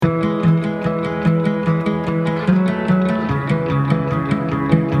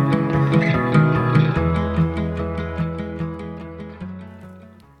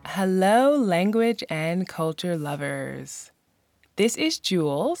language and culture lovers. This is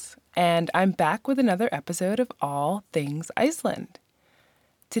Jules, and I'm back with another episode of All Things Iceland.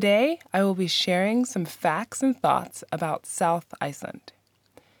 Today, I will be sharing some facts and thoughts about South Iceland.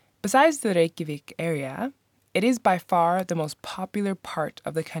 Besides the Reykjavik area, it is by far the most popular part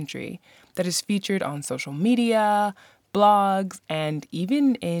of the country that is featured on social media, blogs, and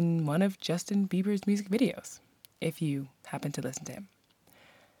even in one of Justin Bieber's music videos, if you happen to listen to him.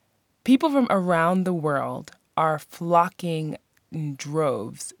 People from around the world are flocking in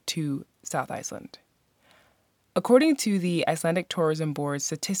droves to South Iceland. According to the Icelandic Tourism Board's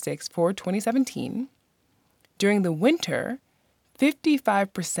statistics for 2017, during the winter,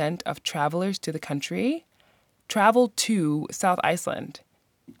 55% of travelers to the country travel to South Iceland,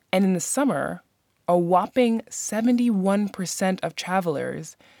 and in the summer, a whopping 71% of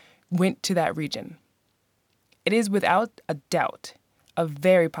travelers went to that region. It is without a doubt a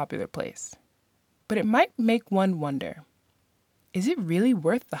very popular place, but it might make one wonder, is it really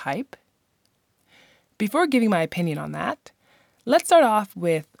worth the hype? Before giving my opinion on that, let's start off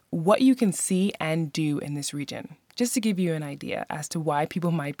with what you can see and do in this region, just to give you an idea as to why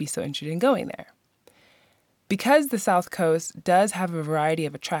people might be so interested in going there. Because the South Coast does have a variety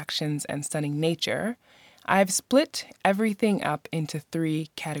of attractions and stunning nature, I've split everything up into 3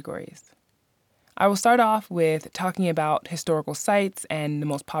 categories. I will start off with talking about historical sites and the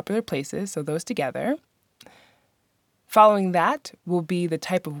most popular places, so those together. Following that will be the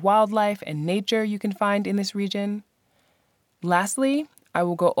type of wildlife and nature you can find in this region. Lastly, I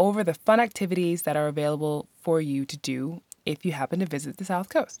will go over the fun activities that are available for you to do if you happen to visit the South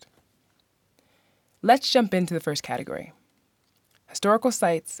Coast. Let's jump into the first category, historical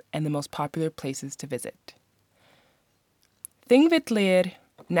sites and the most popular places to visit. Thingvellir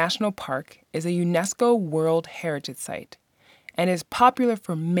National Park is a UNESCO World Heritage Site and is popular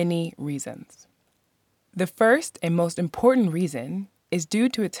for many reasons. The first and most important reason is due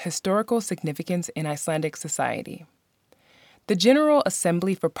to its historical significance in Icelandic society. The General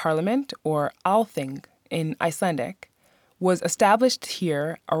Assembly for Parliament, or Althing in Icelandic, was established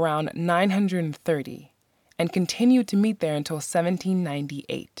here around 930 and continued to meet there until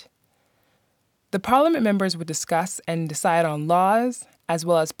 1798. The Parliament members would discuss and decide on laws as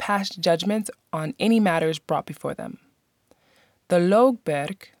well as pass judgments on any matters brought before them. The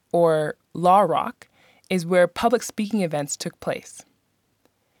Lögberg, or Law Rock, is where public speaking events took place.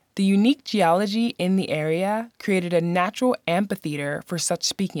 The unique geology in the area created a natural amphitheater for such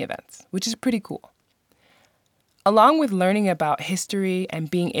speaking events, which is pretty cool. Along with learning about history and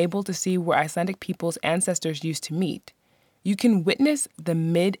being able to see where Icelandic people's ancestors used to meet, you can witness the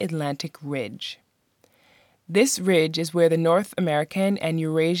Mid-Atlantic Ridge. This ridge is where the North American and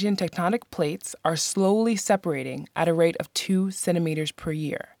Eurasian tectonic plates are slowly separating at a rate of 2 centimeters per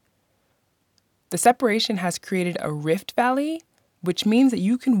year. The separation has created a rift valley, which means that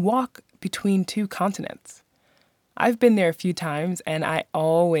you can walk between 2 continents. I've been there a few times, and I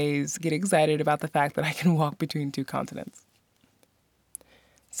always get excited about the fact that I can walk between 2 continents.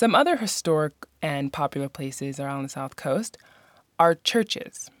 Some other historic and popular places around the South Coast are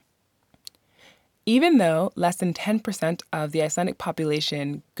churches. Even though less than 10% of the Icelandic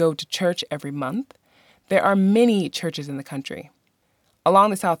population go to church every month, there are many churches in the country.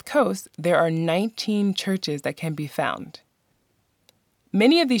 Along the South Coast, there are 19 churches that can be found.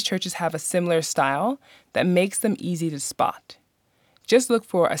 Many of these churches have a similar style that makes them easy to spot. Just look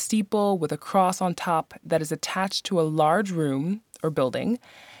for a steeple with a cross on top that is attached to a large room or building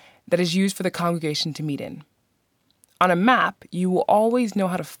that is used for the congregation to meet in. On a map, you will always know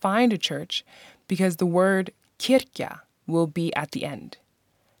how to find a church because the word kirkja will be at the end.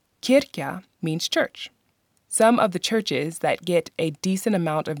 Kirkja means church. Some of the churches that get a decent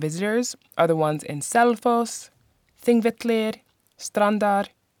amount of visitors are the ones in Selfoss, Thingvellir, Strandar,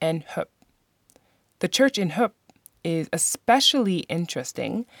 and Höp. The church in Höp is especially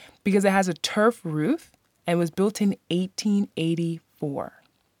interesting because it has a turf roof and was built in 1884.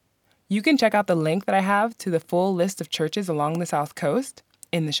 You can check out the link that I have to the full list of churches along the South Coast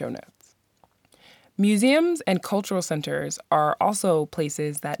in the show notes. Museums and cultural centers are also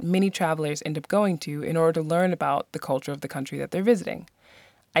places that many travelers end up going to in order to learn about the culture of the country that they're visiting.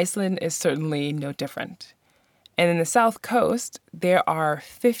 Iceland is certainly no different. And in the South Coast, there are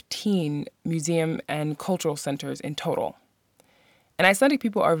 15 museum and cultural centers in total. And Icelandic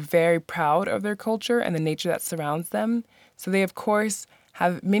people are very proud of their culture and the nature that surrounds them. So they, of course,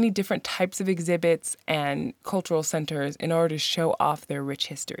 have many different types of exhibits and cultural centers in order to show off their rich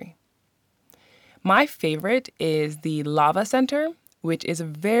history. My favorite is the Lava Center, which is a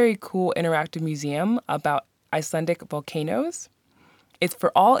very cool interactive museum about Icelandic volcanoes. It's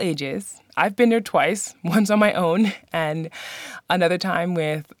for all ages. I've been there twice, once on my own and another time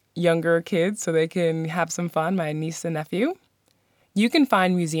with younger kids so they can have some fun, my niece and nephew. You can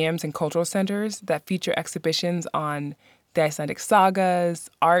find museums and cultural centers that feature exhibitions on the Icelandic sagas,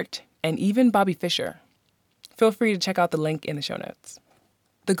 art, and even Bobby Fischer. Feel free to check out the link in the show notes.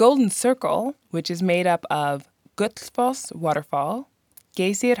 The Golden Circle, which is made up of Gullfoss Waterfall,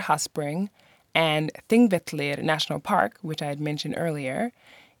 Geysir Hot Spring, and Þingvellir National Park, which I had mentioned earlier,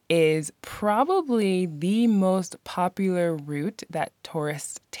 is probably the most popular route that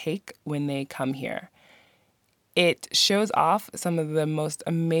tourists take when they come here. It shows off some of the most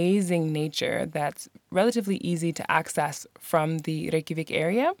amazing nature that's relatively easy to access from the Reykjavik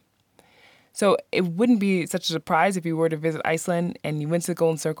area. So it wouldn't be such a surprise if you were to visit Iceland and you went to the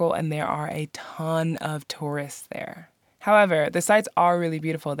Golden Circle and there are a ton of tourists there. However, the sights are really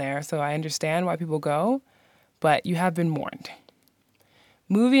beautiful there, so I understand why people go, but you have been warned.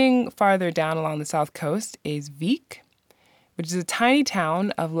 Moving farther down along the south coast is Vik, which is a tiny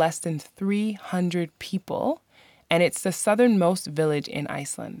town of less than 300 people, and it's the southernmost village in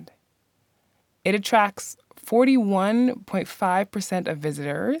Iceland. It attracts 41.5% of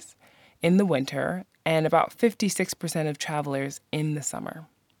visitors in the winter and about 56% of travelers in the summer.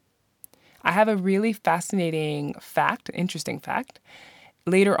 I have a really fascinating fact, interesting fact,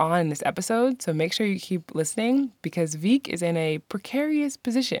 later on in this episode, so make sure you keep listening because Vik is in a precarious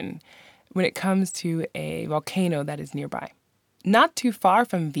position when it comes to a volcano that is nearby. Not too far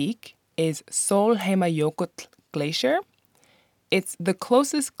from Vik is Sólheimajökull Glacier. It's the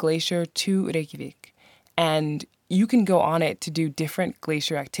closest glacier to Reykjavik, and you can go on it to do different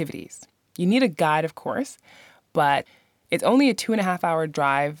glacier activities. You need a guide, of course, but it's only a 2.5-hour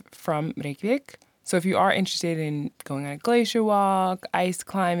drive from Reykjavik. So if you are interested in going on a glacier walk, ice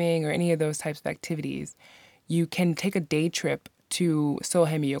climbing, or any of those types of activities, you can take a day trip to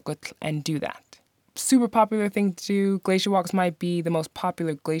Sólheimajökull and do that. Super popular thing to do. Glacier walks might be the most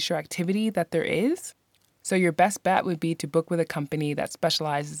popular glacier activity that there is. So your best bet would be to book with a company that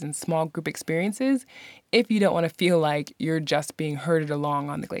specializes in small group experiences if you don't want to feel like you're just being herded along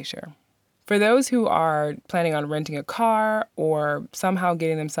on the glacier. For those who are planning on renting a car or somehow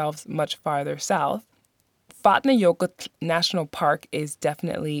getting themselves much farther south, Vatnajökull National Park is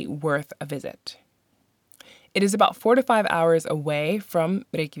definitely worth a visit. It is about 4 to 5 hours away from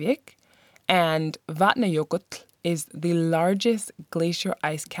Reykjavik, and Vatnajökull is the largest glacier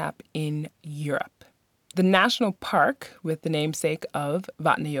ice cap in Europe. The national park, with the namesake of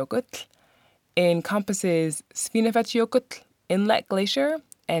Vatnajökull, encompasses Svínafeldsjökull Inlet Glacier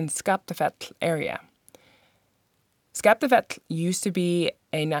and Skaptafell area. Skaptafell used to be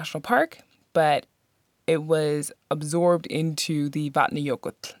a national park, but it was absorbed into the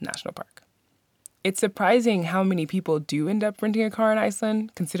Vatnajökull National Park. It's surprising how many people do end up renting a car in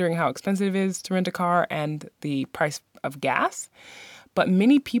Iceland, considering how expensive it is to rent a car and the price of gas. But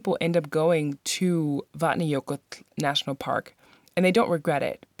many people end up going to Vatnajökull National Park, and they don't regret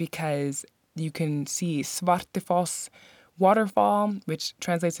it because you can see Svartifoss Waterfall, which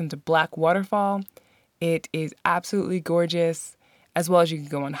translates into Black Waterfall. It is absolutely gorgeous, as well as you can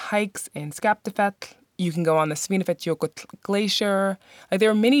go on hikes in Skaptafell. You can go on the Svínafeldsjökull Glacier. There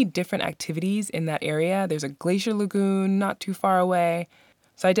are many different activities in that area. There's a glacier lagoon not too far away.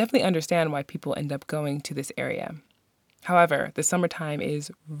 So I definitely understand why people end up going to this area. However, the summertime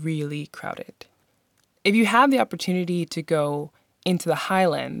is really crowded. If you have the opportunity to go into the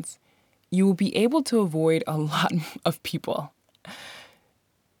highlands, you will be able to avoid a lot of people.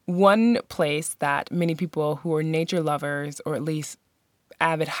 One place that many people who are nature lovers, or at least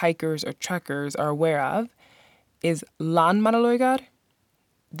avid hikers or trekkers, are aware of is Landmannalaugar.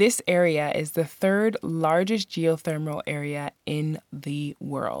 This area is the third largest geothermal area in the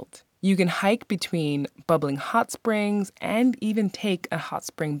world. You can hike between bubbling hot springs and even take a hot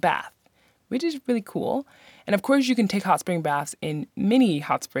spring bath, which is really cool. And of course, you can take hot spring baths in many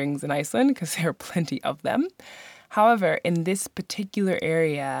hot springs in Iceland because there are plenty of them. However, in this particular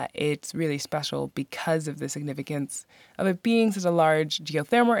area, it's really special because of the significance of it being such a large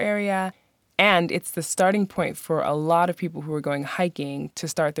geothermal area. And it's the starting point for a lot of people who are going hiking to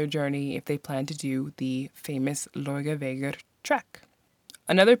start their journey if they plan to do the famous Laugavegur trek.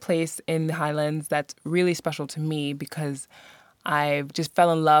 Another place in the Highlands that's really special to me because I just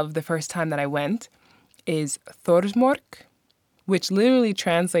fell in love the first time that I went is Þórsmörk, which literally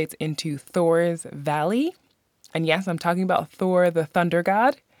translates into Thor's Valley. And yes, I'm talking about Thor, the thunder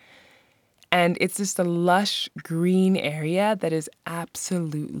god. And it's just a lush green area that is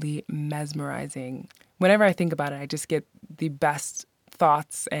absolutely mesmerizing. Whenever I think about it, I just get the best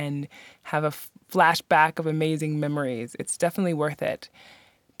thoughts and have a flashback of amazing memories. It's definitely worth it.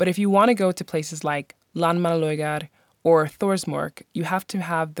 But if you want to go to places like Landmannalaugar or Thorsmork, you have to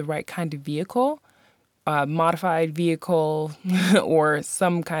have the right kind of vehicle, a modified vehicle or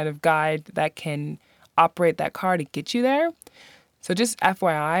some kind of guide that can operate that car to get you there. So just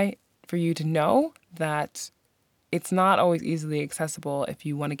FYI for you to know that it's not always easily accessible if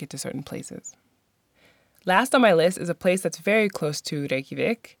you want to get to certain places. Last on my list is a place that's very close to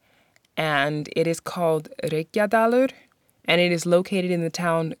Reykjavik, and it is called Reykjadalur, and it is located in the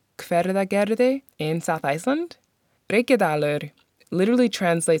town Hverdagerði in South Iceland. Reykjadalur literally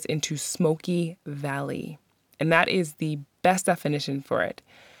translates into Smoky Valley, and that is the best definition for it.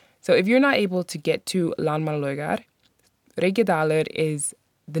 So if you're not able to get to Landmannalaugar, Reykjadalur is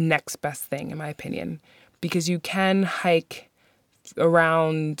the next best thing, in my opinion, because you can hike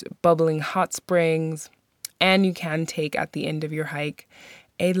around bubbling hot springs, and you can take at the end of your hike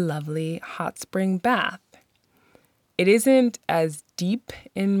a lovely hot spring bath. It isn't as deep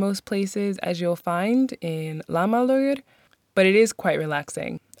in most places as you'll find in Landmannalaugar, but it is quite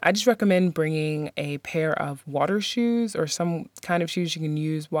relaxing. I just recommend bringing a pair of water shoes or some kind of shoes you can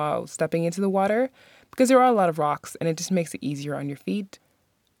use while stepping into the water, because there are a lot of rocks and it just makes it easier on your feet.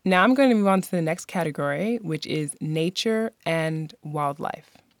 Now I'm going to move on to the next category, which is nature and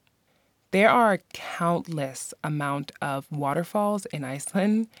wildlife. There are a countless amount of waterfalls in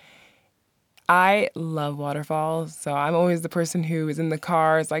Iceland. I love waterfalls, so I'm always the person who is in the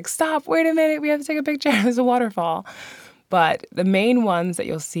car, is like, stop, wait a minute, we have to take a picture, there's a waterfall. But the main ones that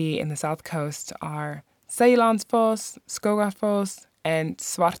you'll see in the south coast are Seljalandsfoss, Skogafoss, and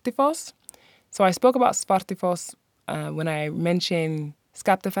Svartifoss. So I spoke about Svartifoss when I mentioned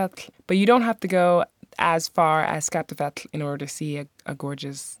Skaptafell, but you don't have to go as far as Skaptafell in order to see a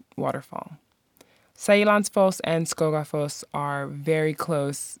gorgeous waterfall. Seljalandsfoss and Skogafoss are very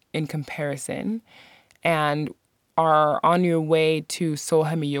close in comparison and are on your way to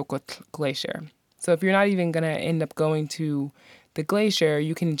Sólheimajökull Glacier. So if you're not even going to end up going to the glacier,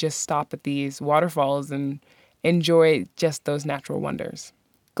 you can just stop at these waterfalls and enjoy just those natural wonders.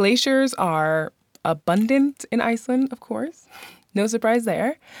 Glaciers are abundant in Iceland, of course. No surprise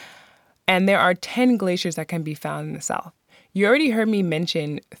there. And there are 10 glaciers that can be found in the south. You already heard me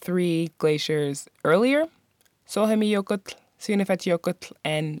mention 3 glaciers earlier: Sólheimajökull, Svínafellajökull,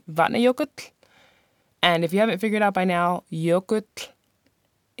 and Vatnajökull. And if you haven't figured out by now, Jökull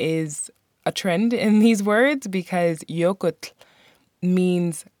is a trend in these words because Jökull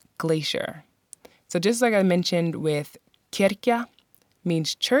means glacier. So just like I mentioned with kirkja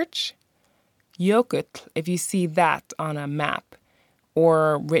means church, Jökull, if you see that on a map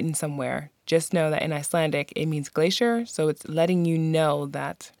or written somewhere, just know that in Icelandic it means glacier, so it's letting you know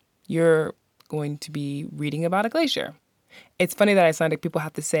that you're going to be reading about a glacier. It's funny that Icelandic people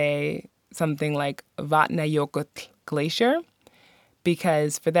have to say something like Vatnajökull glacier,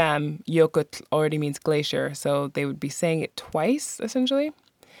 because for them, Jökull already means glacier, so they would be saying it twice, essentially.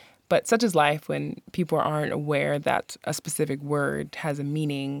 But such is life when people aren't aware that a specific word has a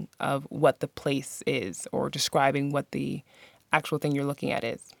meaning of what the place is or describing what the actual thing you're looking at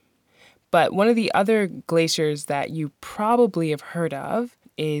is. But one of the other glaciers that you probably have heard of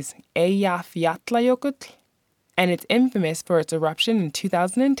is Eyjafjallajökull, and it's infamous for its eruption in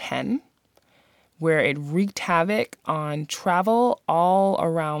 2010, where it wreaked havoc on travel all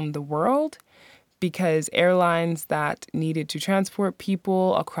around the world because airlines that needed to transport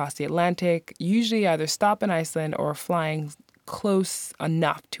people across the Atlantic usually either stop in Iceland or are flying close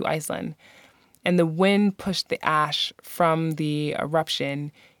enough to Iceland. And the wind pushed the ash from the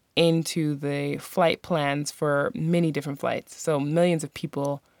eruption into the flight plans for many different flights. So millions of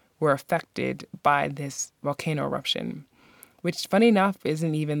people were affected by this volcano eruption, which, funny enough,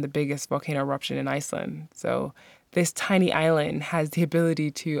 isn't even the biggest volcano eruption in Iceland. So this tiny island has the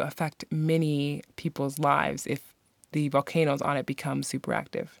ability to affect many people's lives if the volcanoes on it become super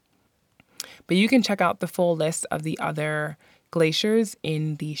active. But you can check out the full list of the other glaciers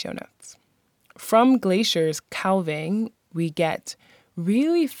in the show notes. From glaciers calving, we get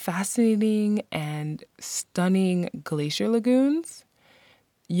really fascinating and stunning glacier lagoons.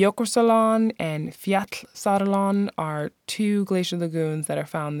 Jökulsárlón and Fjallsárlón are 2 glacier lagoons that are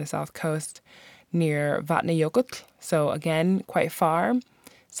found on the south coast near Vatnajökull, so again, quite far.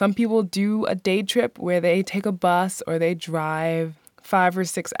 Some people do a day trip where they take a bus or they drive 5 or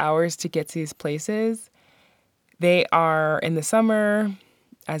 6 hours to get to these places. They are, in the summer,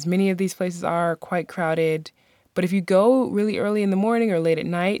 as many of these places are, quite crowded. But if you go really early in the morning or late at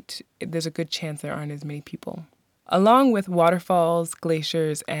night, there's a good chance there aren't as many people. Along with waterfalls,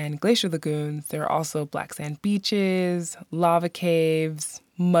 glaciers, and glacier lagoons, there are also black sand beaches, lava caves,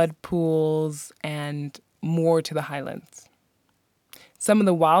 mud pools, and more to the highlands. Some of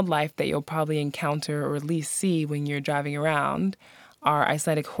the wildlife that you'll probably encounter or at least see when you're driving around are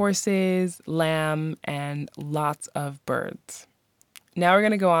Icelandic horses, lamb, and lots of birds. Now we're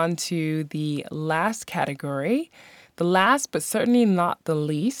going to go on to the last category. The last, but certainly not the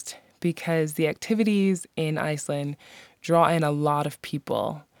least, because the activities in Iceland draw in a lot of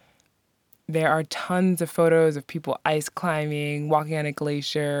people. There are tons of photos of people ice climbing, walking on a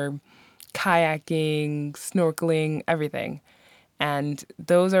glacier, kayaking, snorkeling, everything. And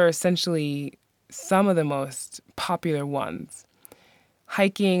those are essentially some of the most popular ones.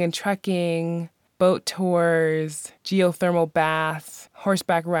 Hiking and trekking, boat tours, geothermal baths,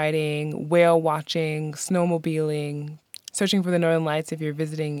 horseback riding, whale watching, snowmobiling, searching for the Northern Lights if you're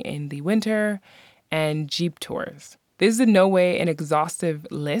visiting in the winter, and jeep tours. This is in no way an exhaustive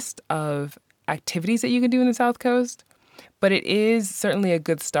list of activities that you can do in the South Coast, but it is certainly a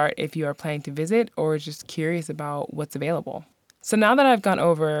good start if you are planning to visit or just curious about what's available. So now that I've gone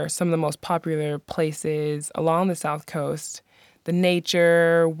over some of the most popular places along the South Coast, the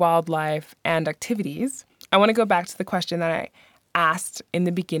nature, wildlife, and activities, I want to go back to the question that I asked in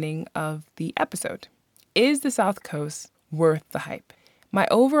the beginning of the episode. Is the South Coast worth the hype? My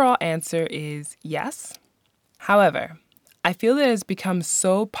overall answer is yes. However, I feel that it has become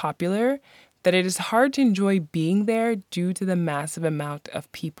so popular that it is hard to enjoy being there due to the massive amount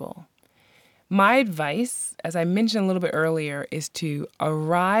of people. My advice, as I mentioned a little bit earlier, is to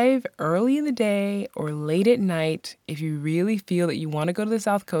arrive early in the day or late at night if you really feel that you want to go to the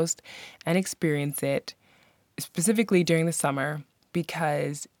South Coast and experience it, specifically during the summer,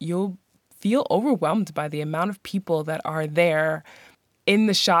 because you'll feel overwhelmed by the amount of people that are there in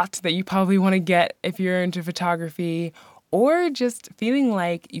the shots that you probably want to get if you're into photography, or just feeling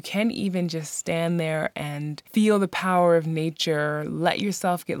like you can't even just stand there and feel the power of nature, let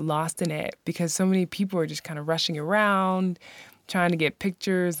yourself get lost in it, because so many people are just kind of rushing around, trying to get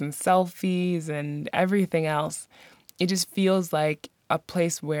pictures and selfies and everything else. It just feels like a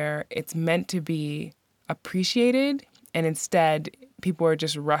place where it's meant to be appreciated, and instead people are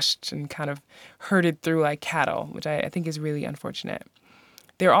just rushed and kind of herded through like cattle, which I think is really unfortunate.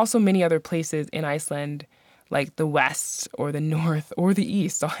 There are also many other places in Iceland, like the west or the north or the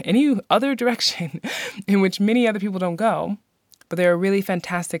east, or any other direction in which many other people don't go. But there are really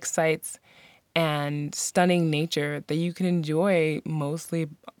fantastic sights and stunning nature that you can enjoy mostly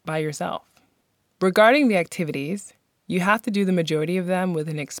by yourself. Regarding the activities, you have to do the majority of them with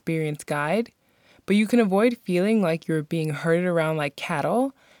an experienced guide, but you can avoid feeling like you're being herded around like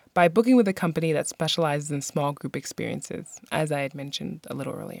cattle by booking with a company that specializes in small group experiences, as I had mentioned a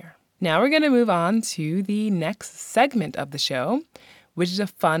little earlier. Now we're going to move on to the next segment of the show, which is a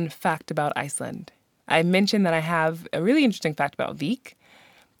fun fact about Iceland. I mentioned that I have a really interesting fact about Vík,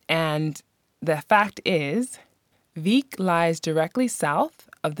 and the fact is, Vík lies directly south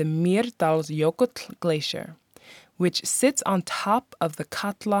of the Mýrdalsjökull Glacier, which sits on top of the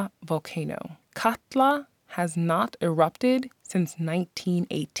Katla volcano. Katla has not erupted since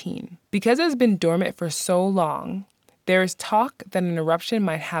 1918. Because it has been dormant for so long, there is talk that an eruption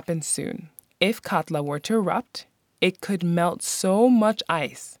might happen soon. If Katla were to erupt, it could melt so much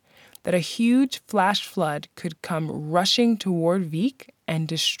ice that a huge flash flood could come rushing toward Vík and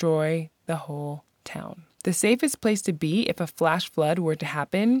destroy the whole town. The safest place to be if a flash flood were to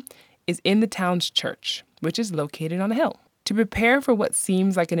happen is in the town's church, which is located on a hill. To prepare for what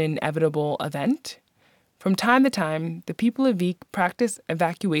seems like an inevitable event, from time to time, the people of Vík practice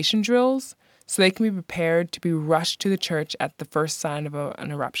evacuation drills so they can be prepared to be rushed to the church at the first sign of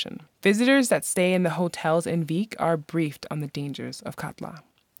an eruption. Visitors that stay in the hotels in Vík are briefed on the dangers of Katla.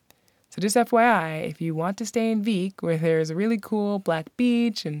 So just FYI, if you want to stay in Vík, where there's a really cool black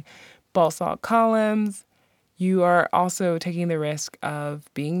beach and basalt columns, you are also taking the risk of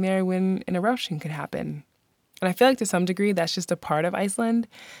being there when an eruption could happen. And I feel like to some degree that's just a part of Iceland,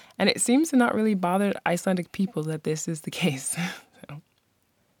 and it seems to not really bother Icelandic people that this is the case.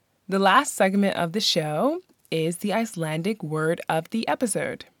 The last segment of the show is the Icelandic word of the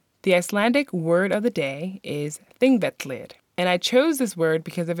episode. The Icelandic word of the day is Þingvellir, and I chose this word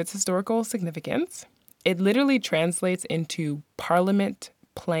because of its historical significance. It literally translates into Parliament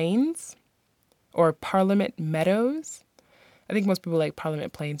Plains or Parliament Meadows. I think most people like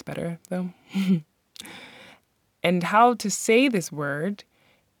Parliament Plains better, though. And how to say this word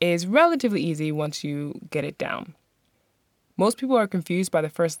is relatively easy once you get it down. Most people are confused by the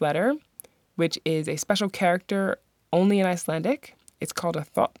first letter, which is a special character only in Icelandic. It's called a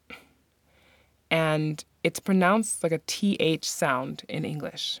thot, and it's pronounced like a TH sound in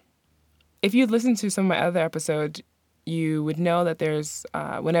English. If you've listened to some of my other episodes, you would know that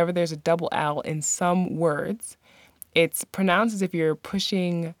whenever there's a double L in some words, it's pronounced as if you're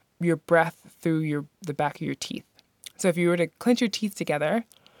pushing your breath through the back of your teeth. So if you were to clench your teeth together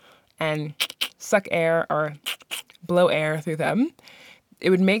and suck air or blow air through them,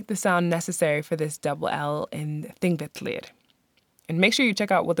 it would make the sound necessary for this double L in thingvellir. And make sure you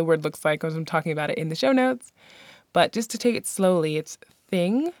check out what the word looks like because I'm talking about it in the show notes. But just to take it slowly, it's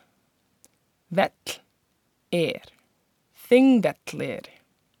thingvellir. Thingvellir.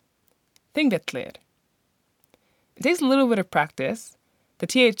 Thingvellir. It takes a little bit of practice. The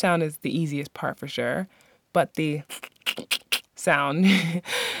TH sound is the easiest part for sure, but the sound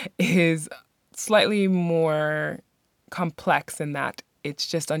is slightly more complex in that it's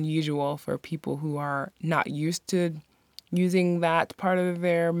just unusual for people who are not used to using that part of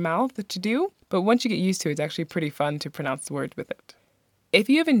their mouth to do. But once you get used to it, it's actually pretty fun to pronounce the words with it. If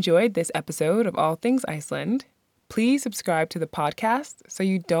you have enjoyed this episode of All Things Iceland, please subscribe to the podcast so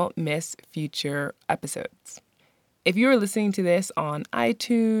you don't miss future episodes. If you are listening to this on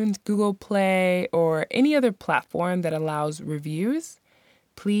iTunes, Google Play, or any other platform that allows reviews,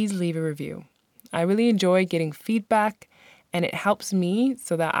 please leave a review. I really enjoy getting feedback, and it helps me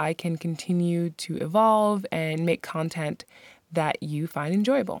so that I can continue to evolve and make content that you find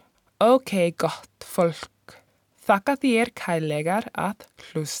enjoyable. Ok, gott fólk. Þakka þér kærlegar að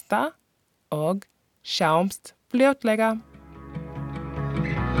hlusta og sjáumst fljótlega.